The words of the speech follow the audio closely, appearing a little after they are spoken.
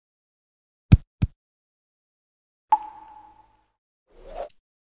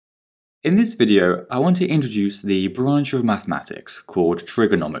In this video, I want to introduce the branch of mathematics called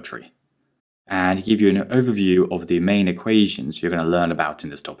trigonometry, and give you an overview of the main equations you're going to learn about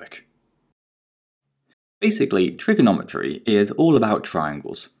in this topic. Basically, trigonometry is all about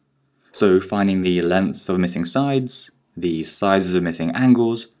triangles, so finding the lengths of missing sides, the sizes of missing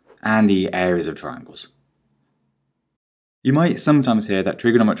angles, and the areas of triangles. You might sometimes hear that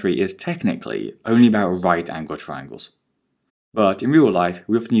trigonometry is technically only about right-angled triangles, but in real life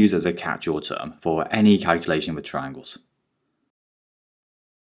we often use it as a catch-all term for any calculation with triangles.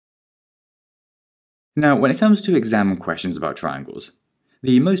 Now, when it comes to exam questions about triangles,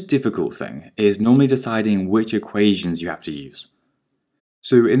 the most difficult thing is normally deciding which equations you have to use.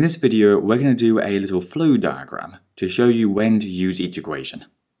 So in this video, we're going to do a little flow diagram to show you when to use each equation.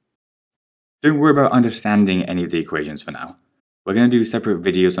 Don't worry about understanding any of the equations for now. We're going to do separate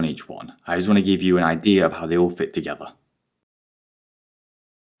videos on each one. I just want to give you an idea of how they all fit together.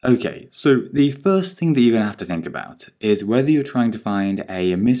 Okay, so the first thing that you're going to have to think about is whether you're trying to find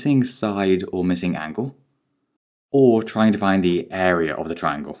a missing side or missing angle, or trying to find the area of the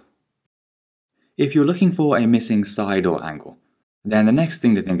triangle. If you're looking for a missing side or angle, then the next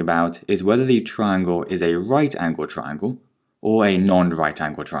thing to think about is whether the triangle is a right-angled triangle or a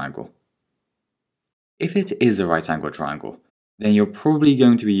non-right-angled triangle. If it is a right-angled triangle, then you're probably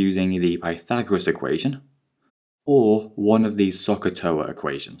going to be using the Pythagoras equation, or one of the SOHCAHTOA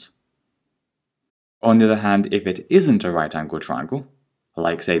equations. On the other hand, if it isn't a right-angled triangle,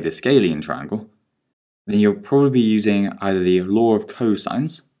 like say the scalene triangle, then you'll probably be using either the law of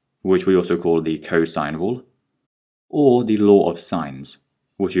cosines, which we also call the cosine rule, or the law of sines,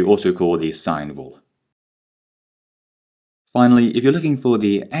 which we also call the sine rule. Finally, if you're looking for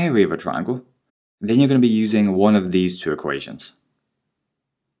the area of a triangle, then you're going to be using one of these two equations.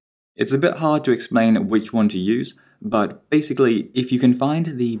 It's a bit hard to explain which one to use, but basically, if you can find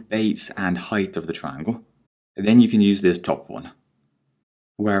the base and height of the triangle, then you can use this top one.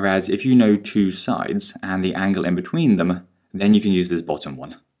 Whereas if you know two sides and the angle in between them, then you can use this bottom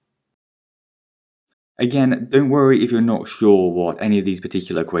one. Again, don't worry if you're not sure what any of these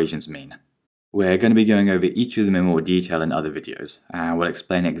particular equations mean. We're going to be going over each of them in more detail in other videos, and we'll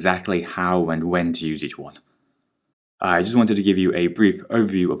explain exactly how and when to use each one. I just wanted to give you a brief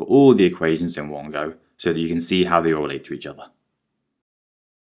overview of all the equations in one go, so that you can see how they all relate to each other.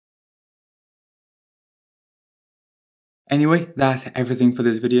 Anyway, that's everything for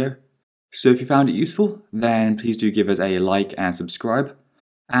this video. So if you found it useful, then please do give us a like and subscribe,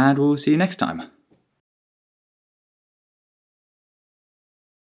 and we'll see you next time.